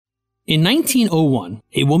In 1901,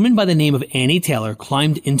 a woman by the name of Annie Taylor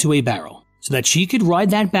climbed into a barrel so that she could ride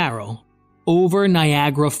that barrel over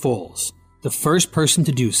Niagara Falls, the first person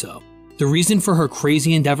to do so. The reason for her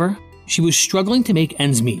crazy endeavor? She was struggling to make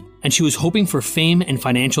ends meet, and she was hoping for fame and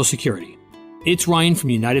financial security. It's Ryan from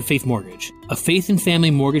United Faith Mortgage, a faith and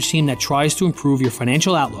family mortgage team that tries to improve your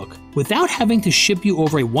financial outlook without having to ship you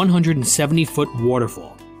over a 170-foot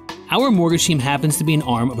waterfall. Our mortgage team happens to be an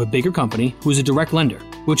arm of a bigger company who is a direct lender,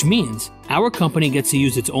 which means our company gets to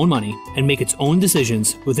use its own money and make its own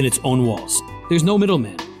decisions within its own walls. There's no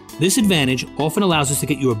middleman. This advantage often allows us to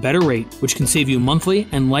get you a better rate, which can save you monthly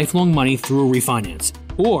and lifelong money through a refinance,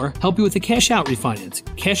 or help you with a cash-out refinance,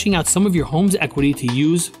 cashing out some of your home's equity to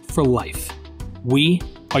use for life. We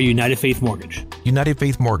are United Faith Mortgage. United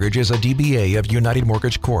Faith Mortgage is a DBA of United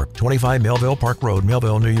Mortgage Corp., 25 Melville Park Road,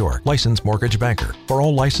 Melville, New York. Licensed mortgage banker. For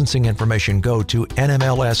all licensing information, go to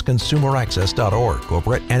nmlsconsumeraccess.org.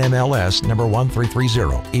 Corporate NMLS number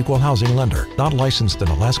 1330. Equal housing lender. Not licensed in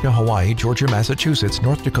Alaska, Hawaii, Georgia, Massachusetts,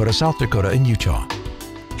 North Dakota, South Dakota, and Utah.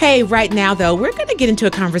 Hey, right now, though, we're going to get into a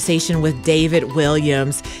conversation with David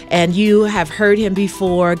Williams, and you have heard him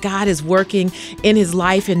before. God is working in his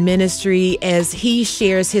life and ministry as he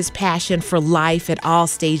shares his passion for life at all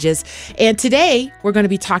stages. And today, we're going to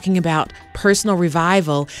be talking about personal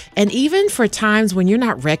revival, and even for times when you're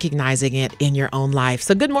not recognizing it in your own life.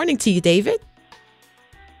 So good morning to you, David.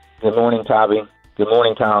 Good morning, Tabby. Good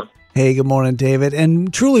morning, Tom. Hey, good morning, David.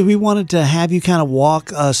 And truly, we wanted to have you kind of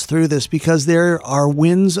walk us through this because there are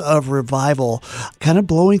winds of revival kind of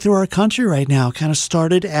blowing through our country right now. Kind of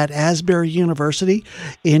started at Asbury University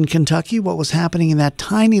in Kentucky, what was happening in that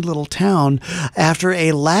tiny little town after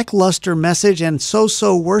a lackluster message and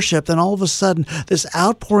so-so worship. Then all of a sudden, this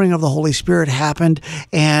outpouring of the Holy Spirit happened,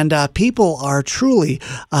 and people are truly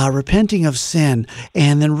repenting of sin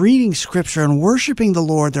and then reading Scripture and worshiping the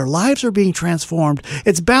Lord. Their lives are being transformed.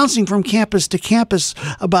 It's bouncing from campus to campus.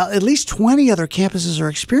 About at least 20 other campuses are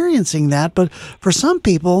experiencing that, but for some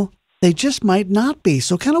people, they just might not be.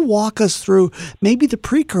 So kind of walk us through maybe the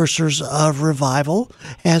precursors of revival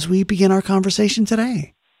as we begin our conversation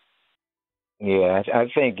today. Yeah, I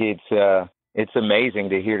think it's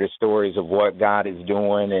amazing to hear the stories of what God is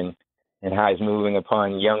doing and how he's moving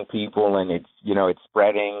upon young people, and it's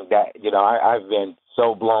spreading. That I've been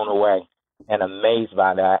so blown away and amazed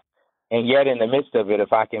by that. And yet in the midst of it,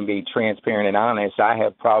 if I can be transparent and honest, I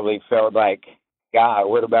have probably felt like, God,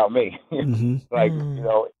 what about me? Mm-hmm. In it, and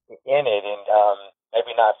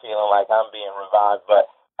maybe not feeling like I'm being revived. But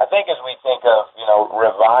I think as we think of,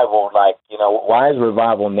 revival, why is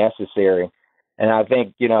revival necessary? And I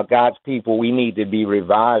think, God's people, we need to be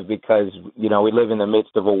revived because, we live in the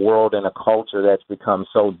midst of a world and a culture that's become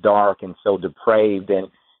so dark and so depraved.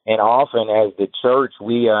 And often as the church,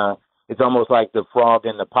 it's almost like the frog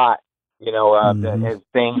in the pot. As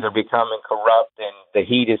things are becoming corrupt and the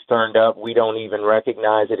heat is turned up, we don't even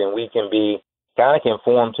recognize it, and we can be kind of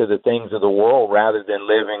conformed to the things of the world rather than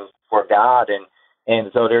living for God.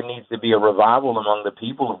 And so there needs to be a revival among the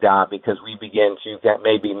people of God because we begin to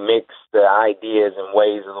maybe mix the ideas and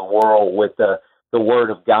ways of the world with the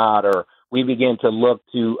Word of God, or we begin to look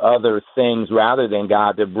to other things rather than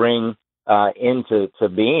God to bring into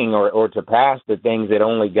being or to pass the things that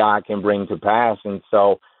only God can bring to pass. And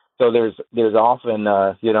so there's often,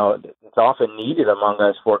 it's often needed among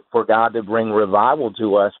us for God to bring revival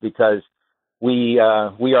to us because we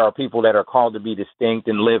are people that are called to be distinct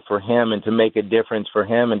and live for Him and to make a difference for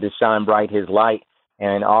Him and to shine bright His light.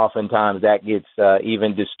 And oftentimes that gets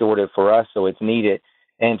even distorted for us, so it's needed.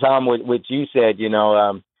 And Tom, what you said,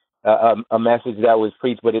 a message that was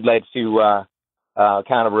preached, but it led to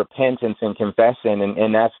kind of repentance and confession,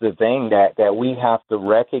 and that's the thing that we have to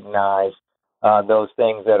recognize. Those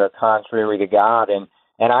things that are contrary to God. And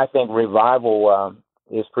I think revival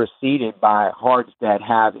is preceded by hearts that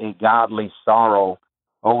have a godly sorrow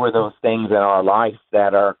over those things in our life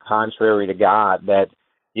that are contrary to God, that,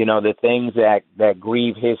 the things that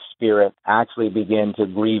grieve His Spirit actually begin to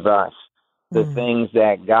grieve us. The things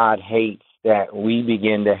that God hates, that we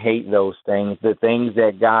begin to hate those things. The things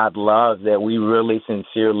that God loves, that we really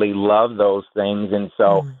sincerely love those things. And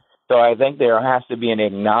so I think there has to be an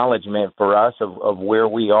acknowledgement for us of where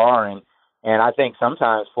we are. And I think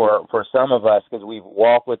sometimes for some of us, because we've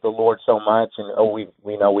walked with the Lord so much and we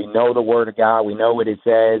know the Word of God, we know what it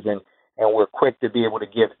says, and we're quick to be able to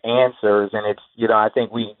give answers. And it's, I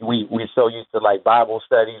think we're so used to like Bible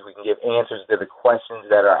studies, we can give answers to the questions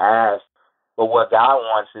that are asked. But what God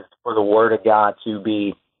wants is for the Word of God to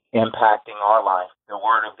be impacting our life, the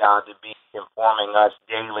Word of God to be informing us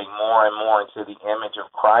daily more and more into the image of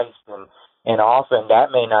Christ. And And often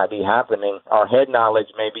that may not be happening. Our head knowledge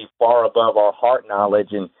may be far above our heart knowledge.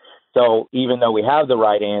 And so even though we have the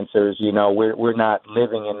right answers, we're not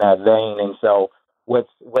living in that vein. And so what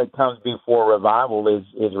comes before revival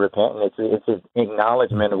is repentance. It's an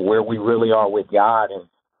acknowledgement of where we really are with God and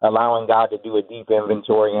allowing God to do a deep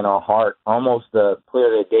inventory in our heart, almost the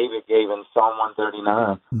prayer that David gave in Psalm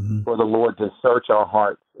 139, for the Lord to search our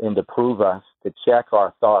hearts and to prove us, to check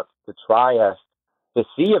our thoughts, to try us, to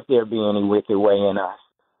see if there be any wicked way in us,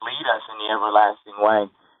 lead us in the everlasting way.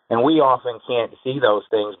 And we often can't see those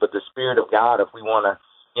things, but the Spirit of God, if we want to,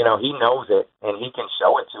 He knows it and He can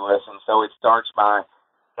show it to us. And so it starts by,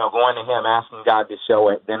 going to Him, asking God to show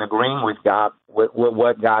it, then agreeing with God, with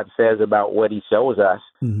what God says about what He shows us,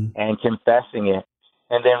 and confessing it,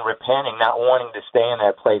 and then repenting, not wanting to stay in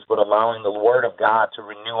that place, but allowing the Word of God to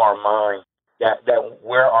renew our mind, that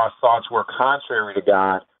where our thoughts were contrary to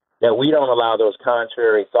God, that we don't allow those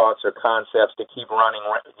contrary thoughts or concepts to keep running,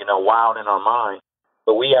 wild in our mind,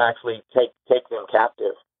 but we actually take them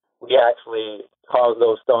captive. We actually cause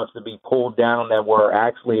those thoughts to be pulled down that were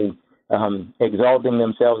actually exalting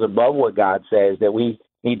themselves above what God says, that we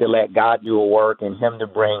need to let God do a work and Him to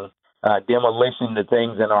bring demolition to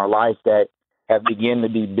things in our life that have begun to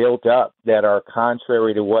be built up that are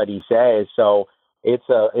contrary to what He says. So it's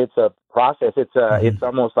a process. It's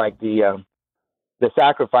almost like the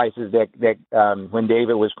sacrifices that when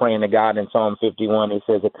David was praying to God in Psalm 51, he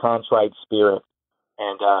says a contrite spirit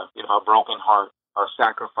and a broken heart are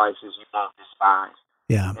sacrifices you won't despise.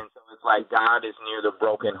 Yeah. And so it's like God is near the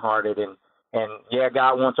brokenhearted, and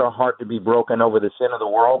God wants our heart to be broken over the sin of the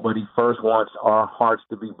world, but He first wants our hearts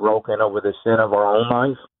to be broken over the sin of our own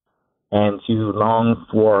life, and to long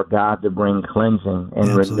for God to bring cleansing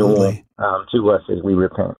and renewal to us as we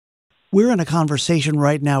repent. We're in a conversation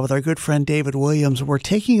right now with our good friend David Williams. We're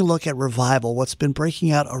taking a look at revival, what's been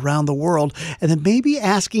breaking out around the world, and then maybe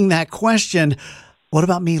asking that question, what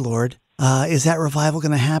about me, Lord? Is that revival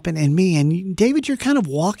going to happen in me? And David, you're kind of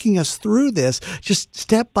walking us through this just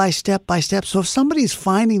step by step by step. So if somebody's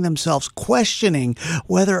finding themselves questioning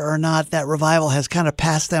whether or not that revival has kind of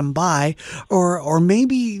passed them by, or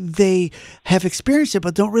maybe they have experienced it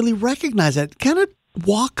but don't really recognize it, kind of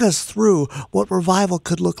walk us through what revival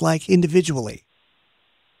could look like individually.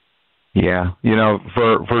 Yeah,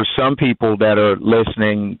 for some people that are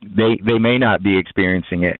listening, they may not be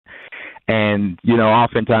experiencing it. And,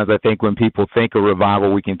 oftentimes I think when people think of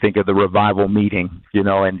revival, we can think of the revival meeting,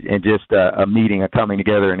 and just a meeting, a coming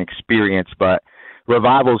together, an experience. But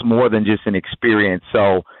revival is more than just an experience.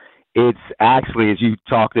 So it's actually, as you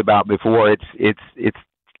talked about before, it's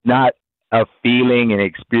not a feeling, an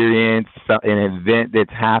experience, an event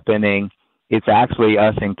that's happening. It's actually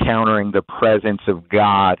us encountering the presence of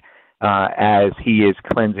God as He is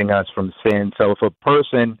cleansing us from sin. So if a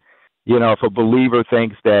person, if a believer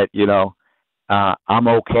thinks that, I'm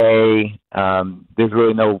okay, there's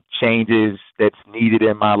really no changes that's needed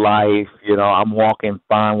in my life, I'm walking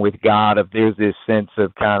fine with God, if there's this sense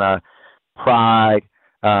of kind of pride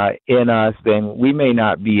in us, then we may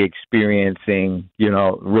not be experiencing,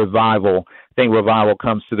 revival. I think revival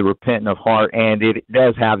comes to the repentant of heart, and it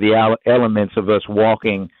does have the elements of us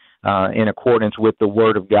walking in accordance with the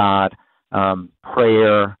Word of God,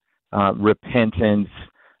 prayer, repentance,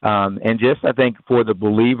 and just, I think, for the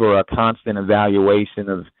believer, a constant evaluation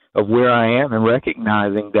of where I am and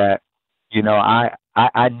recognizing that,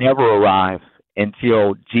 I never arrive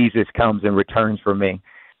until Jesus comes and returns for me,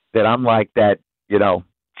 that I'm like that,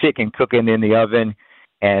 chicken cooking in the oven,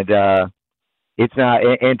 and it's not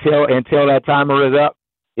until that timer is up,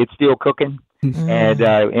 it's still cooking. And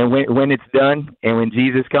when it's done, and when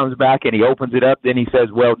Jesus comes back and He opens it up, then He says,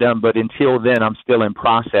 well done. But until then, I'm still in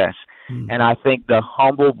process. And I think the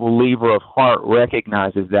humble believer of heart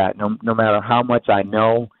recognizes that no matter how much I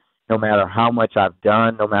know, no matter how much I've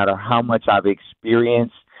done, no matter how much I've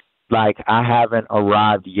experienced, like I haven't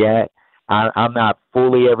arrived yet. I'm not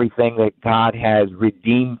fully everything that God has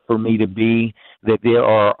redeemed for me to be, that there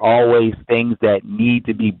are always things that need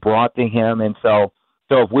to be brought to Him. And so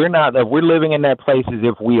if we're living in that place as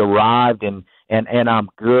if we arrived and I'm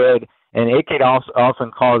good, and it could also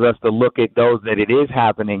often cause us to look at those that it is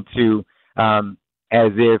happening to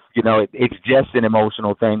as if, it's just an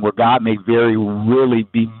emotional thing where God may very really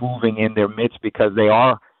be moving in their midst because they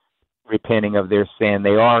are repenting of their sin.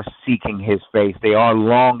 They are seeking His face. They are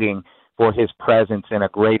longing for His presence in a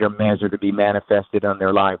greater measure to be manifested in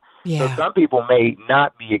their life. Yeah. So some people may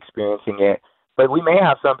not be experiencing it, but we may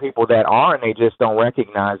have some people that are, and they just don't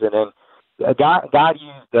recognize it. And God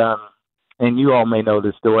used and you all may know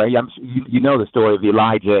the story. You know the story of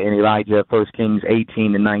Elijah in Elijah, 1 Kings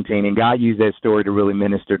 18 and 19, and God used that story to really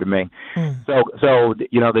minister to me. So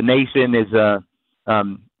the nation is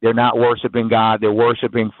they're not worshiping God; they're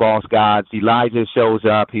worshiping false gods. Elijah shows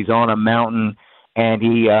up; he's on a mountain,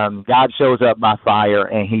 and God shows up by fire,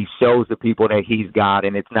 and he shows the people that he's God,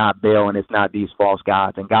 and it's not Baal and it's not these false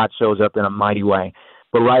gods, and God shows up in a mighty way.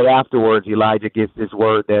 But right afterwards, Elijah gets this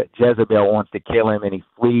word that Jezebel wants to kill him, and he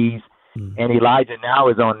flees. And Elijah now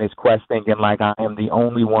is on this quest thinking like, I am the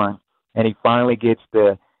only one. And he finally gets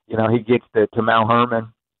to Mount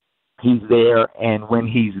Hermon. He's there. And when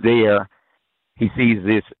he's there, he sees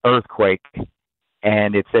this earthquake.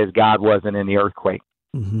 And it says God wasn't in the earthquake.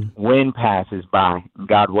 Wind passes by, and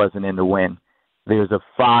God wasn't in the wind. There's a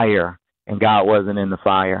fire, and God wasn't in the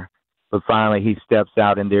fire. But finally he steps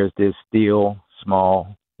out, and there's this still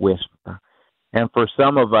small whisper. And for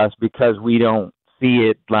some of us, because we don't see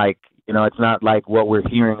it like, it's not like what we're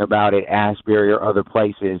hearing about at Asbury or other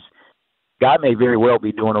places, God may very well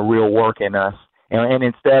be doing a real work in us. And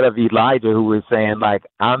instead of Elijah, who was saying, like,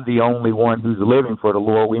 I'm the only one who's living for the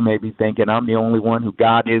Lord, we may be thinking, I'm the only one who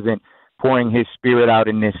God isn't pouring his Spirit out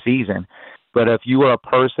in this season. But if you are a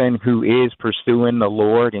person who is pursuing the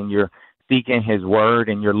Lord, and you're seeking his word,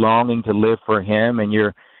 and you're longing to live for him, and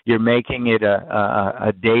you're making it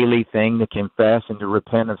a daily thing to confess and to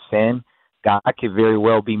repent of sin, God could very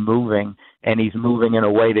well be moving, and he's moving in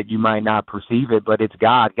a way that you might not perceive it, but it's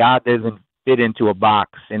God. God doesn't fit into a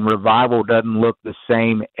box, and revival doesn't look the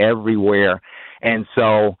same everywhere. And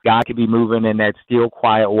so God could be moving in that still,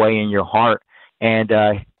 quiet way in your heart. And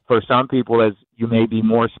for some people, as you may be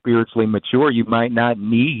more spiritually mature, you might not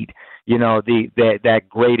need that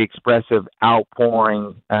great expressive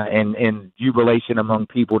outpouring and jubilation among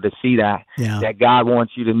people to see that. Yeah. That God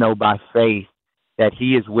wants you to know by faith that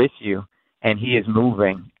he is with you, and he is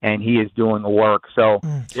moving, and he is doing the work. So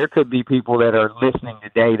there could be people that are listening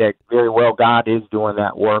today that very well God is doing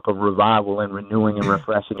that work of revival and renewing and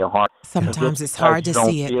refreshing your heart. Sometimes it's hard to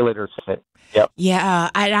see it. Don't feel it or see it. Yep. Yeah,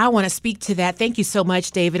 I want to speak to that. Thank you so much,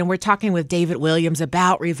 David. And we're talking with David Williams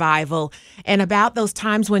about revival and about those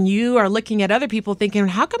times when you are looking at other people thinking,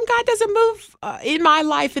 how come God doesn't move in my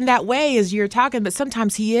life in that way as you're talking? But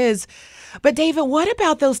sometimes he is. But David, what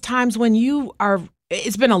about those times when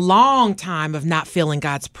it's been a long time of not feeling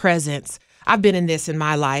God's presence? I've been in this in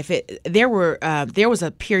my life. There was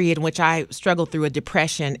a period in which I struggled through a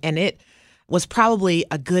depression, and it was probably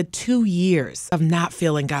a good 2 years of not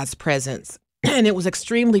feeling God's presence. And it was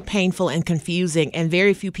extremely painful and confusing, and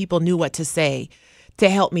very few people knew what to say to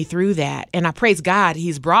help me through that. And I praise God,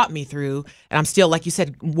 he's brought me through, and I'm still, like you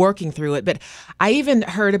said, working through it. But I even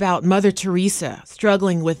heard about Mother Teresa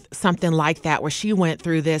struggling with something like that, where she went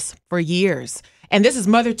through this for years. And this is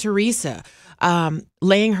Mother Teresa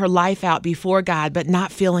laying her life out before God, but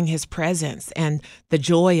not feeling his presence and the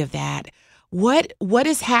joy of that. What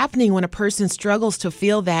is happening when a person struggles to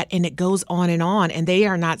feel that, and it goes on, and they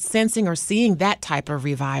are not sensing or seeing that type of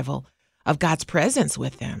revival of God's presence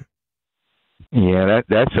with them? Yeah,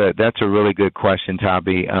 that's a really good question,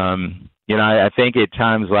 Tabby. I think at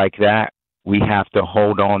times like that, we have to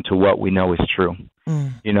hold on to what we know is true.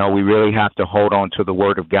 We really have to hold on to the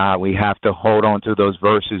Word of God. We have to hold on to those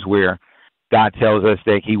verses where God tells us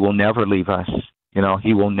that he will never leave us.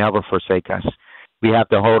 He will never forsake us. We have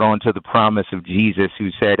to hold on to the promise of Jesus,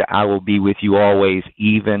 who said, I will be with you always,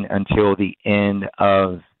 even until the end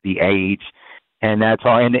of the age. And that's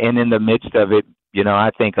all. And in the midst of it,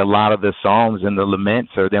 I think a lot of the Psalms and the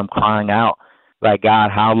laments are them crying out, like,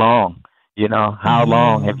 God, how long? How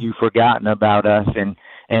long have you forgotten about us?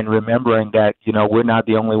 And remembering that, we're not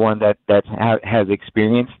the only one that has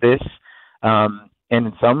experienced this. And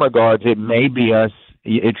in some regards, it may be us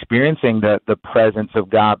experiencing the presence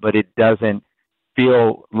of God, but it doesn't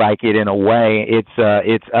feel like it in a way.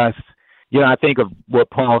 It's us. I think of what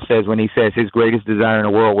Paul says when he says his greatest desire in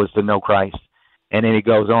the world was to know Christ. And then he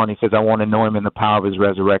goes on, he says, I want to know him in the power of his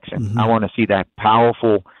resurrection. I want to see that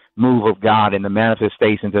powerful move of God and the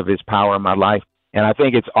manifestations of his power in my life. And I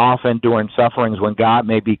think it's often during sufferings when God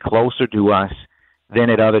may be closer to us than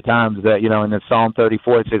at other times. That, in the Psalm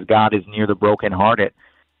 34, it says God is near the brokenhearted.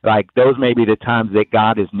 Like, those may be the times that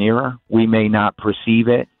God is nearer. We may not perceive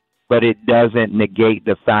it, but it doesn't negate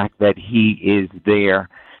the fact that he is there.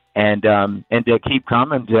 And to keep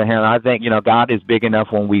coming to him, I think, God is big enough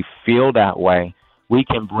when we feel that way. We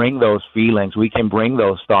can bring those feelings. We can bring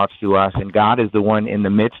those thoughts to us. And God is the one in the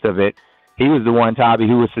midst of it. He was the one, Tabby,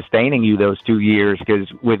 who was sustaining you those 2 years, because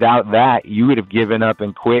without that, you would have given up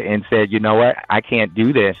and quit and said, you know what, I can't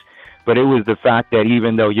do this. But it was the fact that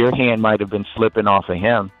even though your hand might have been slipping off of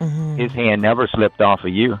him, his hand never slipped off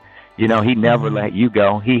of you. You know, he never let you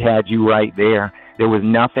go. He had you right there. There was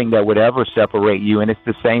nothing that would ever separate you. And it's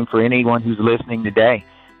the same for anyone who's listening today,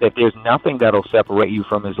 that there's nothing that'll separate you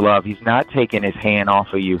from his love. He's not taking his hand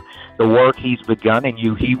off of you. The work he's begun in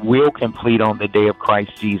you, he will complete on the day of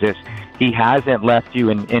Christ Jesus. He hasn't left you,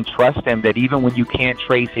 and trust him that even when you can't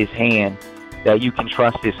trace his hand, that you can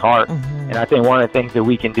trust his heart. And I think one of the things that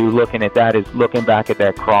we can do looking at that is looking back at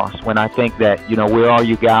that cross. When I think that, you know, where are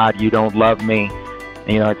you, God? You don't love me.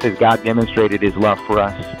 And, you know, it says God demonstrated his love for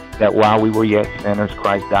us, that while we were yet sinners,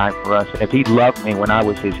 Christ died for us. And if he loved me when I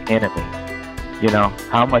was his enemy, you know,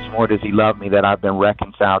 how much more does he love me that I've been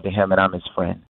reconciled to him and I'm his friend?